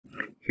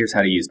Here's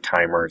how to use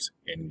timers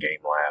in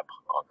GameLab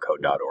on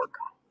code.org.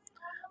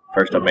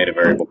 First, I've made a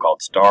variable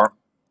called star,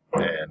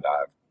 and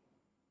I've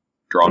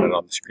drawn it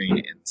on the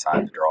screen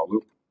inside the draw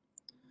loop.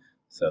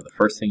 So the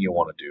first thing you'll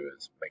want to do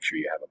is make sure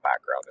you have a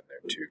background in there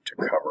too to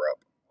cover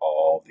up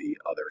all the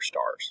other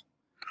stars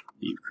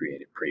you've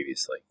created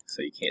previously.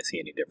 So you can't see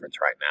any difference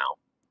right now.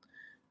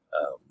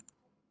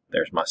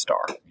 There's my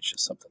star. It's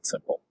just something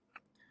simple.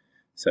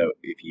 So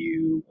if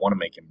you want to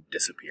make him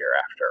disappear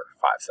after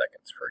 5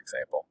 seconds, for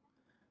example,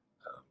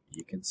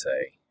 you can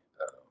say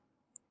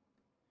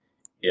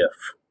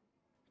if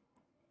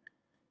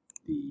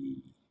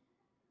the,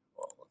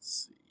 well,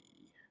 let's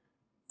see,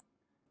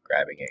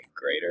 grabbing a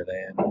greater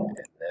than, and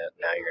then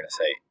now you're going to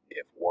say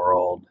if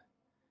world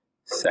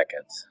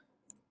seconds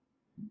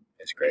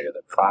is greater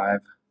than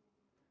 5,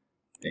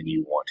 then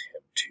you want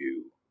him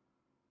to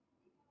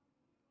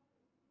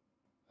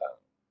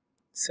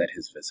set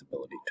his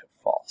visibility to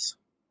false.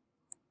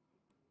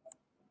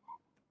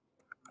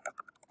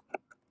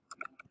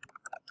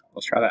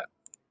 Let's try that.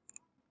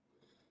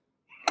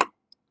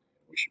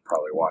 We should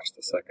probably watch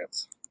the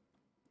seconds.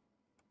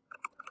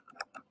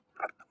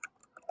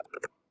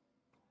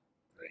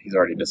 He's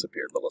already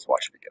disappeared, but let's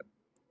watch it again.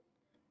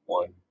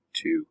 1,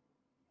 2,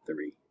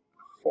 3,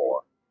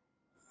 4,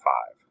 5,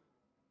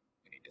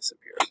 and he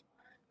disappears.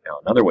 Now,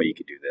 another way you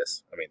could do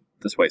this, I mean,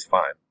 this way's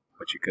fine,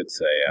 but you could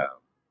say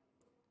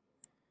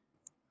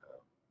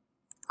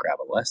grab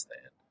a less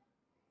than,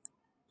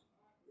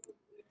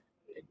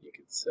 and you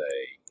could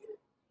say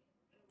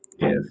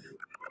if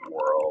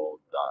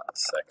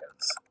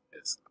world.seconds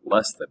is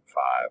less than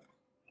 5,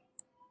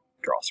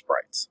 draw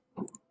sprites.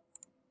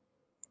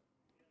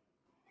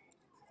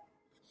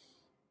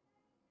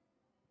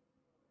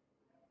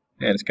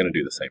 And it's going to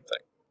do the same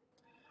thing.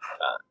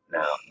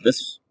 Now,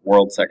 this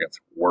world seconds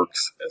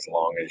works as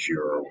long as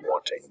you're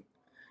wanting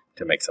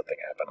to make something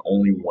happen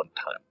only one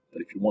time.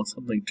 But if you want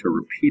something to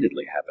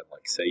repeatedly happen,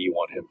 like say you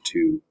want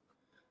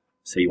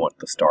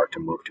the star to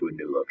move to a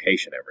new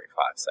location every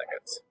 5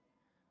 seconds,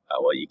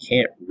 well, you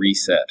can't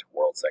reset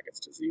world seconds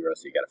to 0,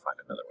 so you got to find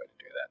another way to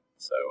do that.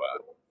 So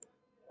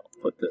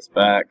I'll put this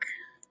back,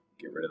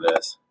 get rid of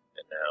this,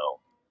 and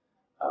now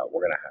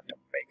we're going to have to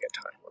make a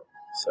timer.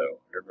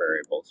 So under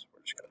variables,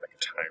 we're just going to make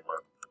a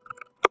timer,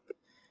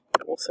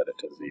 and we'll set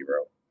it to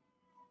 0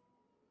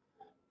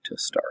 to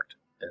start.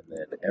 And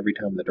then every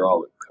time the draw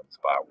loop comes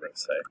by, we're going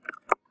to say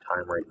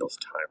timer equals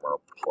timer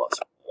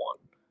plus 1.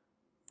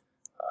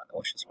 And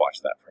let's just watch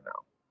that for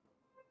now.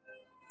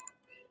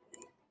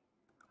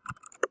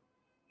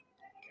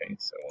 Okay,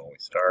 so when we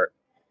start,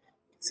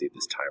 you can see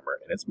this timer,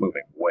 and it's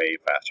moving way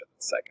faster than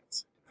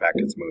seconds. In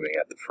fact, it's moving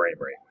at the frame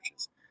rate, which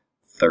is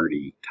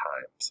 30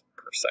 times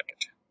per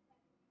second.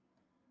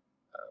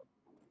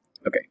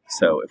 Okay,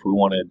 so if we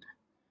wanted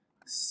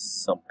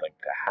something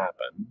to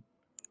happen,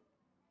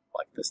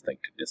 like this thing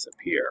to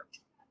disappear,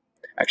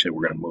 actually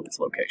we're going to move its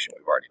location.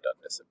 We've already done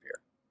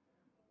disappear.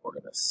 We're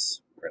going to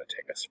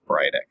take a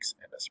sprite X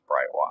and a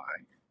sprite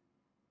Y.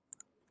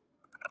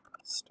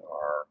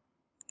 Star.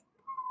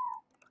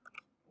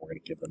 We're going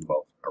to give them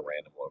both a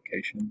random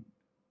location.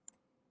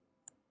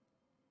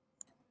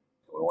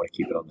 We want to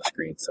keep it on the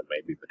screen, so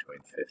maybe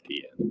between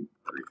 50 and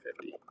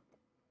 350.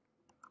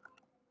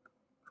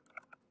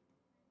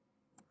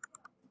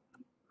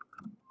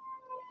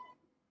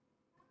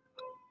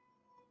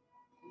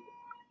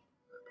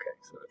 Okay,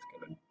 so it's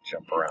going to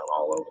jump around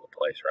all over the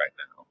place right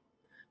now.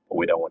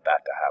 But we don't want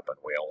that to happen.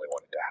 We only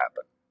want it to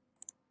happen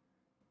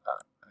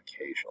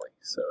occasionally.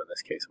 So in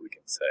this case, we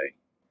can say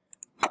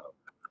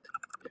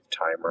if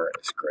timer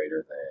is greater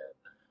than,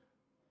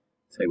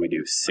 say we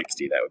do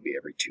 60, that would be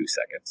every 2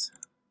 seconds,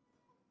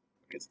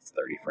 because it's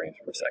 30 frames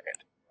per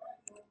second.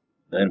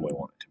 Then we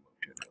want it to move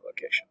to a new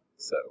location.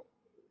 So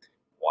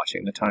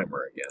watching the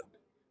timer again,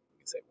 we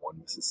can say 1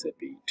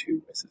 Mississippi,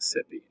 2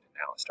 Mississippi, and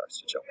now it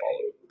starts to jump all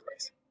over the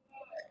place.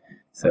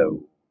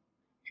 So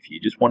if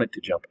you just want it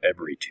to jump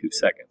every 2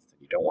 seconds, then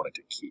you don't want it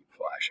to keep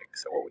flashing.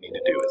 So what we need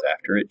to do is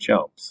after it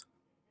jumps,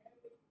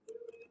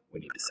 we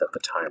need to set the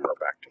timer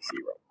back to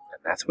 0. And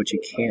that's what you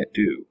can't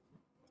do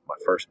with my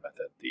first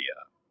method, the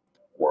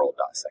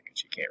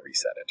world.seconds. You can't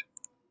reset it.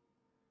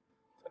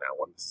 So now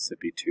 1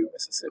 Mississippi, 2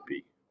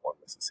 Mississippi, 1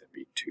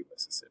 Mississippi, 2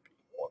 Mississippi,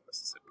 1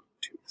 Mississippi,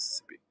 2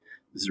 Mississippi.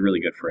 This is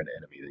really good for an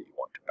enemy that you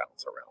want to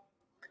bounce around.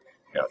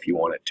 Now if you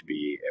want it to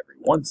be every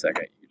 1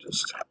 second, you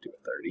just do a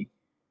 30.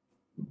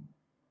 And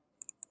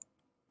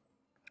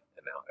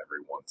now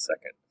every 1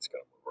 second, it's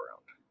going to move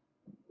around.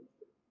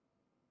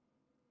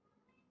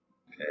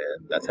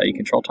 And that's how you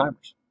control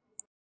timers.